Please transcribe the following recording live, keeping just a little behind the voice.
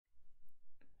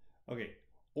Okay,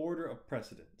 order of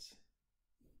precedence.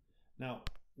 Now,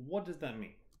 what does that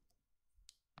mean?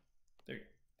 There you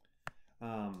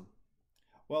go.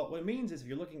 Well, what it means is if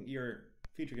you're looking at your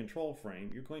feature control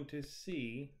frame, you're going to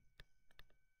see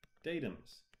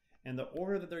datums. And the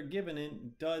order that they're given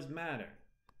in does matter.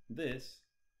 This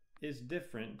is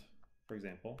different, for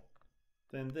example,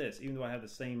 than this, even though I have the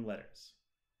same letters.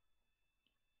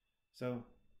 So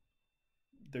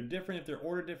they're different if they're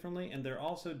ordered differently, and they're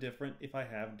also different if I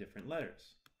have different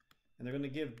letters. And they're going to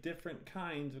give different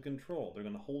kinds of control. They're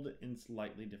going to hold it in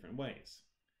slightly different ways.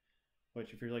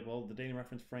 Which, if you're like, well, the datum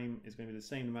reference frame is going to be the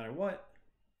same no matter what,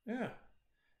 yeah.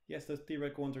 Yes, those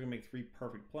theoretical ones are going to make 3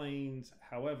 perfect planes.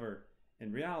 However,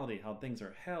 in reality, how things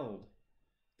are held,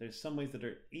 there's some ways that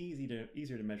are easier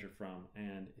to measure from,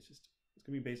 and it's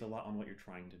going to be based a lot on what you're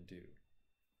trying to do.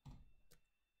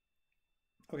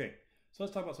 Okay, so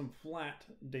let's talk about some flat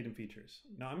datum features.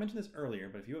 Now, I mentioned this earlier,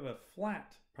 but if you have a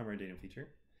flat primary datum feature,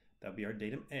 that would be our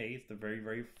datum A. It's the very,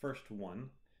 very first one.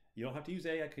 You don't have to use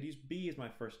A. I could use B as my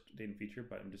first datum feature,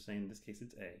 but I'm just saying in this case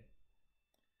it's A.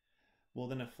 Well,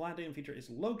 then a flat datum feature is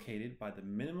located by the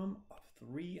minimum of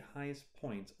 3 highest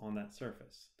points on that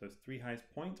surface. Those 3 highest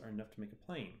points are enough to make a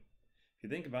plane. If you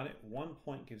think about it, 1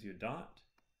 point gives you a dot,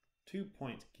 2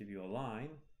 points give you a line,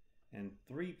 and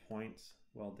 3 points,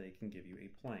 well, they can give you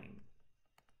a plane.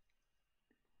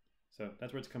 So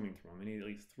that's where it's coming from. We need at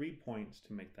least 3 points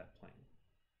to make that plane.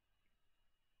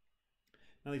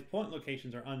 Now these point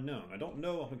locations are unknown. I don't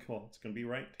know, well, it's going to be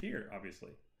right here,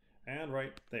 obviously, and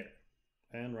right there,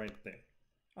 and right there.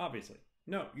 Obviously.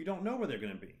 No, you don't know where they're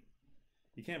going to be.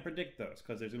 You can't predict those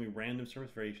because there's going to be random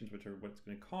surface variations, which are what's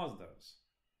going to cause those.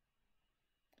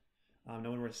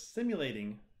 Now when we're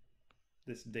simulating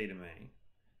this datum A,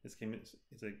 this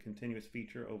is a continuous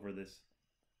feature over this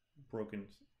broken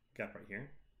gap right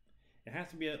here. It has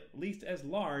to be at least as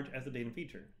large as the datum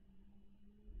feature,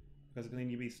 because it's going to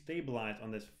need to be stabilized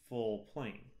on this full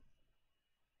plane.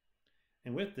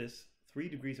 And with this, 3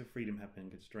 degrees of freedom have been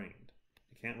constrained.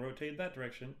 It can't rotate that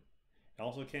direction. It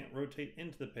also can't rotate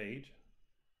into the page.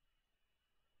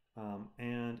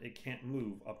 And it can't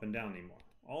move up and down anymore.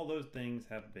 All those things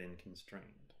have been constrained.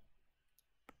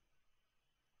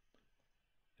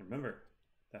 And remember,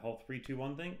 that whole 3, 2,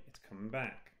 1 thing, it's coming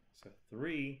back. So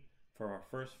 3 for our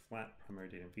first flat primary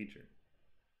datum feature.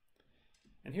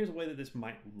 And here's a way that this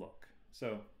might look.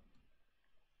 So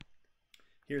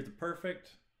here's the perfect,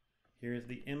 here's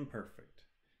the imperfect.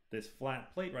 This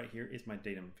flat plate right here is my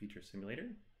datum feature simulator.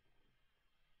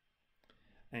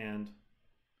 And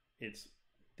it's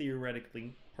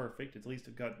theoretically perfect. It's at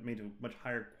least got made of much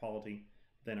higher quality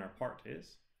than our part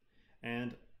is.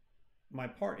 And my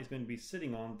part is going to be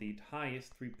sitting on the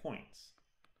highest 3 points.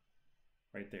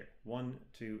 Right there, 1,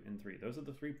 2, and 3. Those are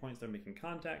the 3 points that are making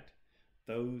contact.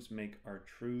 Those make our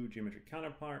true geometric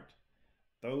counterpart.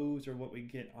 Those are what we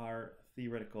get our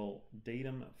theoretical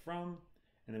datum from.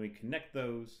 And then we connect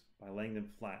those by laying them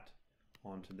flat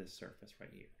onto this surface right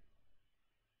here.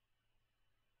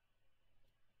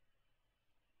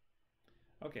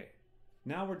 Okay,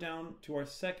 now we're down to our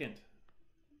second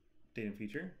datum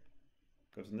feature.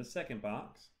 Goes in the second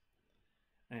box.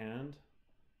 And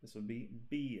this would be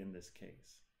B in this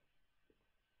case.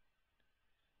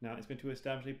 Now it's going to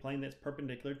establish a plane that's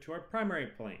perpendicular to our primary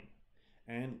plane.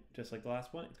 And just like the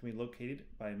last one, it's going to be located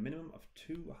by a minimum of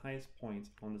 2 highest points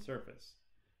on the surface.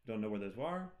 We don't know where those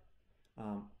are,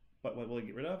 but what will it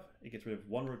get rid of? It gets rid of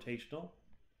 1 rotational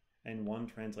and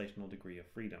 1 translational degree of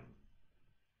freedom.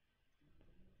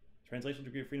 Translational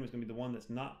degree of freedom is going to be the one that's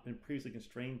not been previously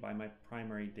constrained by my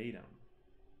primary datum.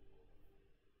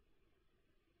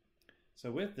 So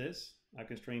with this, I've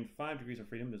constrained 5 degrees of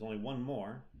freedom. There's only 1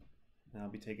 more. And I'll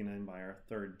be taken in by our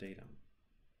third datum.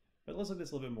 But let's look at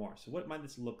this a little bit more. So what might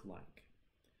this look like?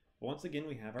 Well, once again,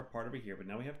 we have our part over here, but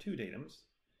now we have 2 datums.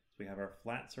 So we have our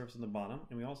flat surface on the bottom,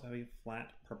 and we also have a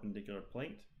flat perpendicular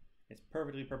plate. It's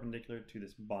perfectly perpendicular to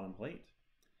this bottom plate.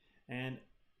 And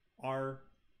our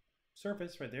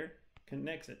surface right there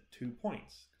connects at 2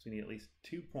 points, because we need at least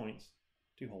 2 points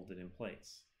to hold it in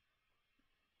place.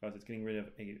 Because it's getting rid of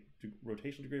a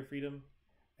rotational degree of freedom,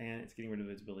 and it's getting rid of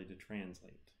its ability to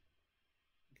translate.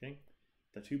 Okay,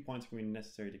 the 2 points are going to be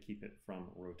necessary to keep it from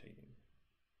rotating.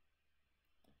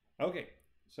 Okay,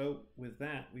 so with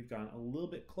that, we've gotten a little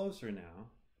bit closer now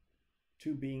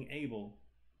to being able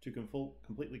to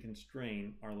completely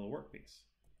constrain our little workpiece.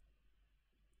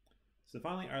 So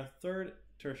finally, our third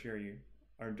tertiary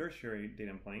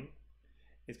datum plane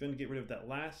is going to get rid of that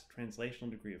last translational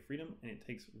degree of freedom, and it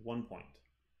takes 1 point.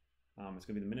 It's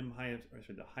going to be the minimum highest, or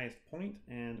sorry, the highest point,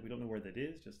 and we don't know where that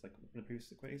is, just like in the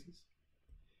previous cases.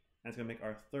 And it's going to make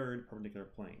our third perpendicular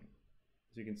plane.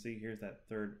 As you can see, here's that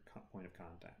third point of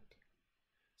contact.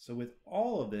 So with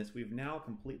all of this, we've now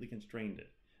completely constrained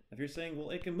it. If you're saying,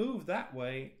 well, it can move that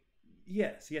way,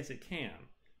 yes, it can.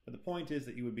 But the point is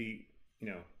that you would be,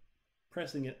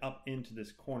 pressing it up into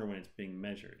this corner when it's being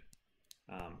measured.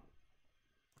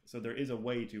 So there is a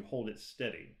way to hold it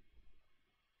steady.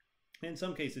 In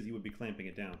some cases, you would be clamping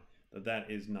it down, but that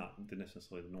is not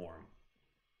necessarily the norm.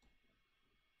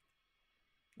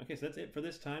 Okay, so that's it for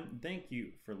this time. Thank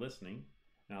you for listening,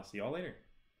 and I'll see y'all later.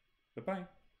 Bye-bye.